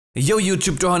Yo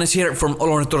YouTube, Johannes here from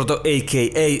Noto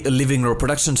aka Living Room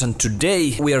Productions, and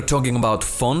today we are talking about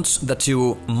fonts that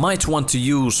you might want to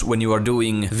use when you are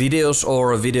doing videos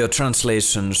or video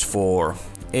translations for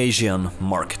Asian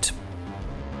market.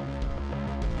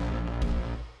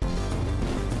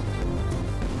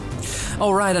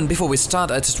 Alright, and before we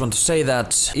start, I just want to say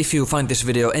that if you find this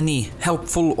video any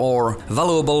helpful or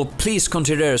valuable, please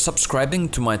consider subscribing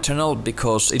to my channel,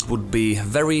 because it would be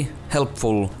very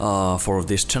helpful for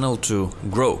this channel to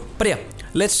grow. But yeah,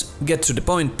 let's get to the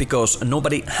point, because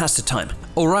nobody has the time.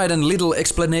 Alright, and little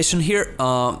explanation here.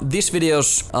 This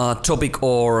video's topic,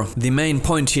 or the main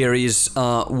point here, is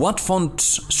what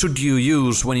fonts should you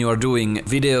use when you are doing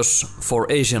videos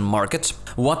for Asian markets?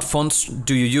 What fonts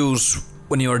do you use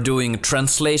when you are doing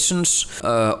translations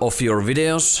of your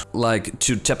videos, like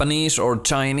to Japanese or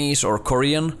Chinese or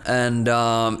Korean? And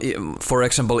for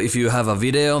example, if you have a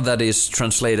video that is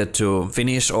translated to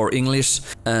Finnish or English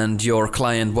and your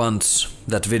client wants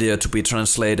that video to be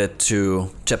translated to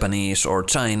Japanese or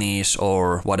Chinese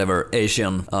or whatever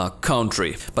Asian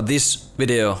country. But this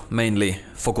video mainly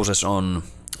focuses on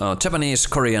Japanese,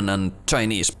 Korean and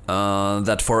Chinese,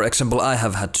 that for example I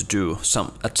have had to do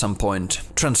at some point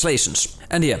translations.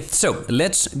 And yeah, so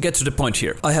let's get to the point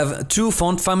here. I have two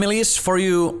font families for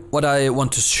you what I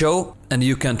want to show, and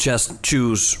you can just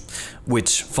choose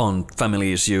which font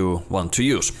families you want to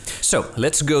use. So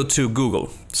let's go to Google.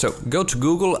 So go to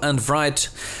Google and write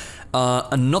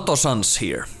Noto Sans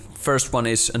here. First one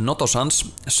is Noto Sans.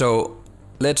 So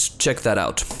let's check that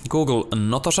out. Google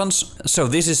Noto Sans. So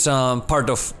this is part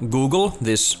of Google,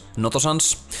 this Noto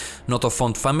Sans, Noto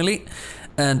font family.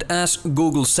 And as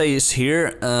Google says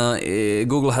here,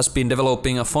 Google has been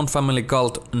developing a font family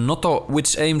called Noto,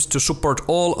 which aims to support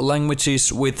all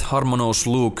languages with harmonious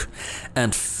look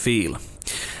and feel.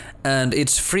 And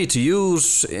it's free to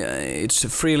use, it's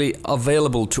freely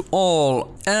available to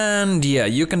all, and yeah,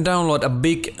 you can download a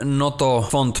big Noto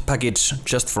font package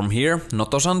just from here,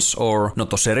 Noto Sans or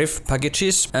Noto Serif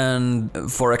packages. And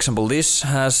for example, this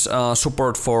has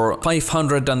support for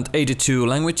 582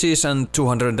 languages and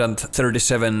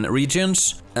 237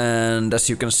 regions. And as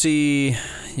you can see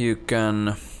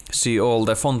all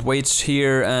the font weights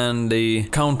here and the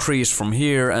countries from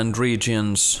here and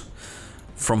regions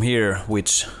from here,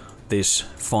 which this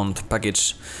font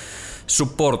package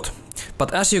support.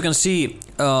 But as you can see,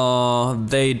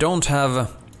 they don't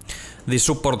have the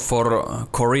support for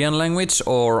Korean language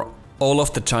or all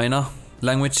of the China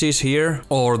languages here,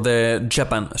 or the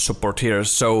Japan support here.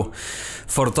 So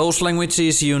for those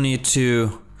languages you need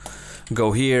to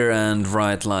go here and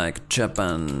write like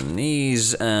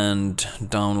Japanese and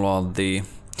download the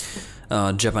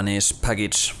Japanese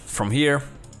package from here.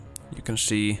 You can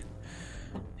see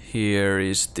here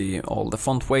is all the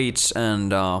font weights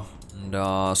and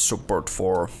support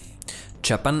for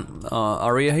Japan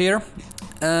area here.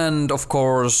 And of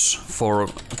course for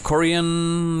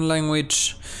Korean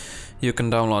language you can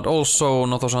download also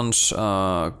Noto Sans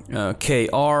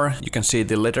KR. You can see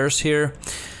the letters here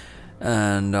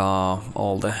and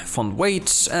all the font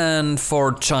weights, and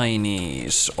for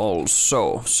Chinese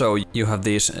also. So you have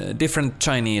these different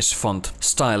Chinese font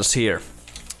styles here.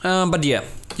 But yeah,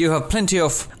 you have plenty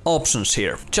of options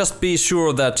here. Just be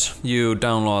sure that you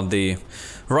download the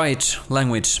right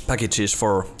language packages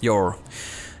for your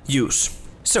use.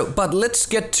 So, but let's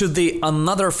get to the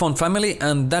another font family,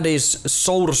 and that is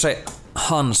Source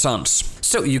Han Sans.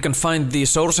 So you can find the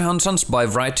Source Han Sans by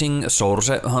writing Source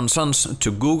Han Sans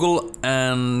to Google,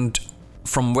 and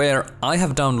from where I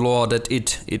have downloaded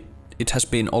it has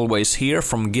been always here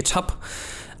from GitHub.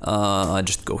 I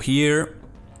just go here.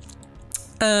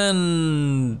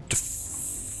 And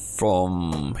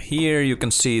from here you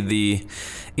can see the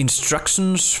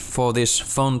instructions for this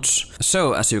font.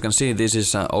 So as you can see, this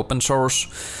is an open source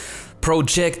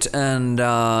project, and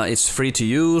it's free to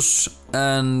use,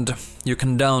 and you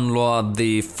can download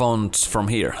the fonts from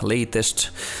here,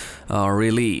 latest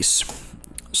release.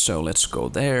 So let's go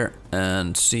there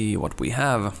and see what we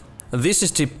have. This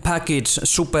is the package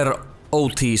Super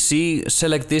OTC.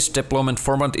 Select this deployment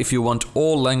format if you want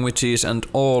all languages and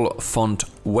all font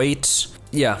weights.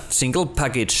 Yeah, single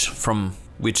package from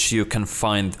which you can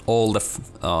find all the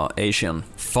Asian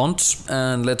fonts.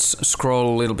 And let's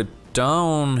scroll a little bit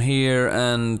down here,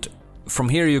 and from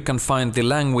here you can find the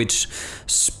language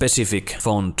specific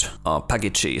font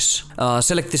packages.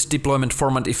 Select this deployment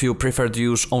format if you prefer to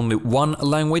use only one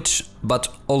language but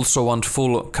also want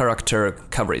full character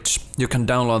coverage. You can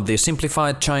download the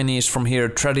simplified Chinese from here,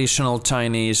 traditional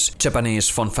Chinese, Japanese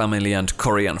font family and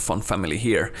Korean font family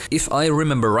here. If I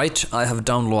remember right, I have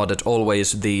downloaded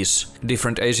always these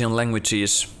different Asian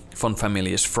languages font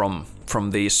families from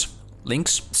these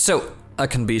links. So I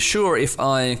can be sure if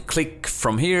I click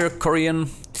from here Korean,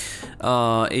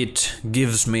 it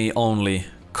gives me only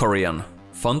Korean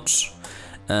fonts,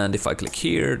 and if I click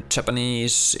here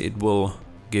Japanese, it will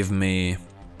give me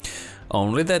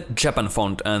only the Japan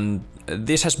font. And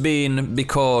this has been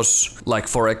because, like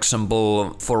for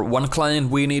example, for one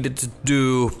client we needed to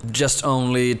do just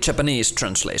only Japanese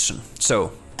translation.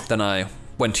 So then I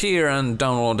went here and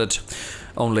downloaded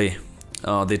only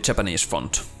the Japanese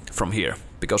font from here,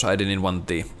 because I didn't want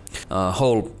the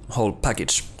whole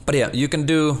package. But yeah, you can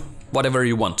do whatever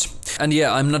you want. And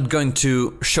yeah, I'm not going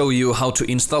to show you how to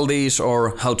install these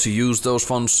or how to use those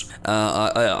fonts.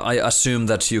 I assume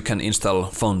that you can install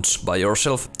fonts by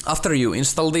yourself. After you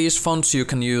install these fonts, you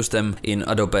can use them in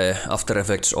Adobe After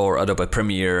Effects or Adobe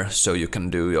Premiere, so you can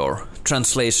do your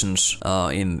translations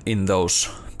in those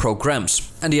programs.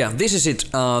 And yeah, this is it.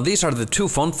 These are the two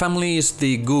font families,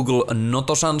 the Google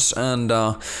Noto Sans and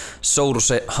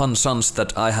Source Han Sans,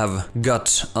 that I have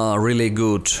got really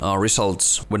good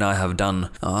results when I have done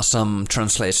some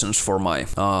translations for my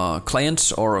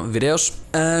clients or videos.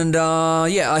 And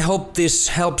yeah, I hope this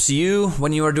helps you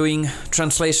when you are doing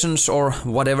translations or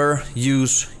whatever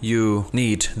use you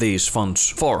need these fonts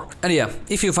for. And yeah,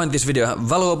 if you find this video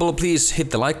valuable, please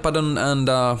hit the like button and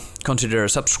consider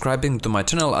subscribing to my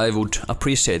channel. I would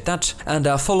appreciate that. And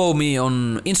follow me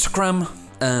on Instagram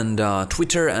and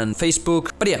Twitter and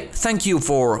Facebook. But yeah, thank you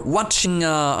for watching.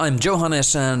 I'm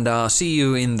Johannes, and see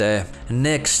you in the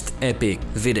next epic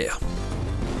video.